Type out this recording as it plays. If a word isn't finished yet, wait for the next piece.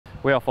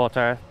We are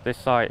Forterra. This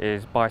site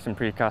is Bison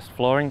Precast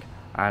Flooring,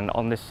 and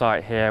on this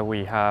site here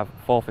we have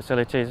 4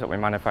 facilities that we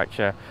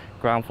manufacture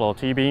ground floor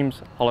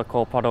T-beams, hollow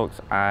core products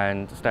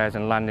and stairs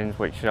and landings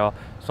which are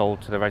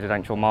sold to the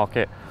residential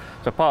market.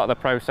 So part of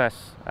the process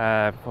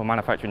for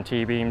manufacturing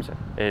T-beams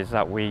is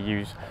that we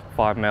use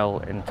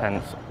 5mm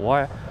intense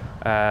wire.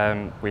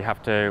 We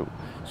have to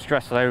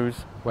stress those.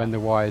 When the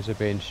wires are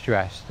being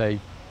stressed, they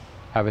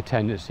have a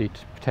tendency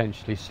to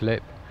potentially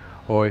slip,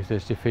 or if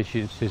there's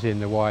deficiencies in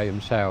the wire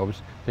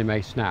themselves, they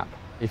may snap.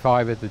 If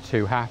either of the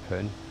two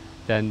happen,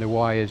 then the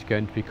wire is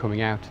going to be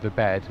coming out of the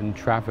bed and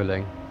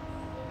travelling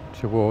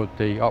toward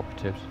the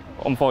operatives.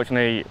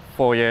 Unfortunately,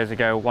 4 years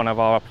ago, one of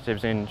our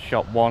operatives in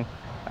shop 1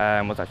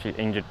 was actually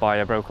injured by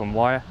a broken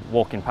wire,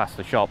 walking past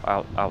the shop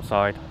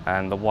outside,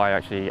 and the wire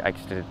actually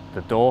exited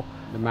the door.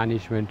 The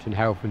management and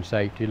health and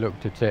safety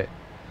looked at it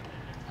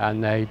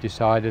and they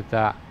decided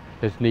that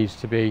there needs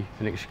to be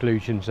an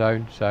exclusion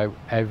zone, so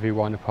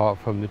everyone apart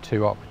from the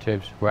 2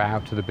 operatives were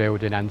out of the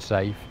building and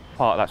safe.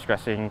 Part of that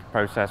stressing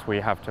process, we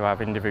have to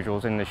have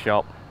individuals in the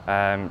shop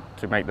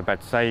to make the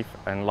bed safe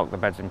and lock the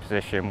beds in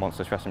position once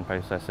the stressing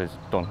process is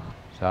done.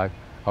 So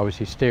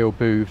obviously steel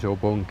booths or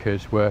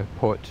bunkers were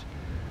put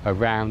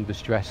around the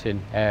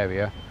stressing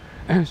area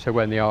so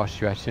when they are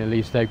stressing, at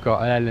least they've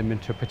got an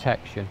element of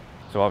protection.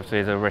 So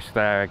obviously there's a risk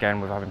there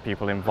again with having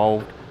people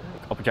involved.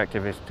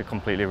 Objective is to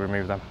completely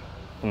remove them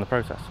from the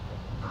process.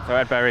 So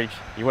Ed Berridge,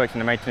 he works in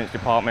the maintenance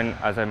department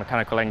as a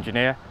mechanical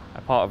engineer.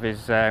 A part of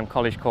his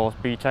college course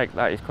BTEC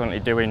that he's currently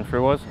doing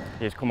through us.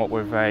 He's come up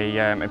with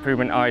a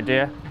improvement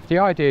idea. The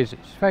idea is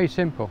it's very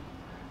simple.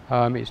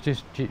 It's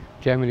just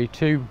generally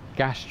 2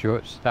 gas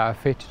struts that are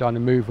fitted on a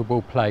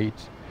movable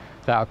plate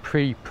that are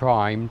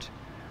pre-primed.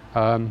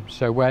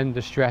 So when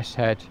the stress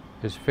head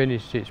has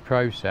finished its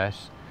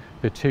process,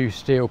 the 2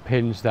 steel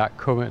pins that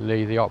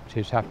currently the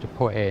operatives have to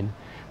put in,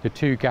 the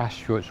 2 gas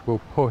struts will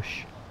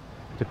push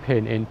the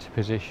pin into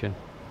position.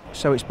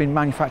 So it's been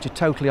manufactured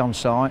totally on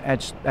site.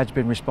 Ed's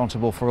been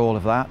responsible for all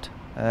of that.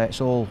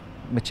 It's all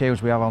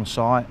materials we have on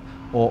site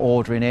or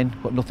ordering in,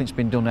 but nothing's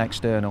been done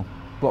external.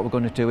 What we're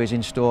going to do is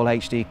install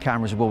HD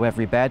cameras above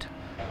every bed.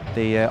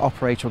 The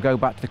operator will go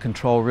back to the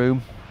control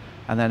room,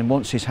 and then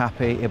once he's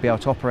happy, he'll be able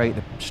to operate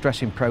the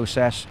stressing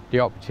process. The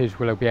operatives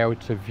will be able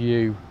to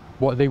view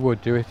what they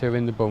would do if they're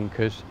in the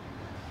bunkers,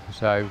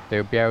 so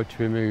they'll be able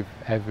to remove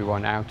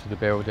everyone out of the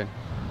building.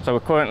 So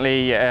we're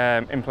currently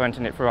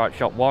implementing it throughout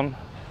shop 1,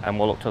 and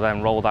we'll look to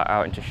then roll that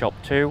out into shop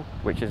 2,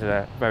 which is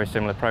a very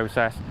similar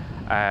process,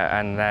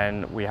 and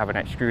then we have an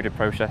extruded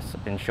process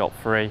in shop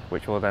 3,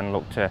 which will then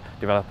look to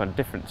develop a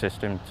different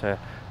system to,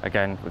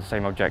 again, with the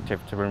same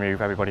objective, to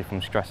remove everybody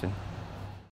from stressing.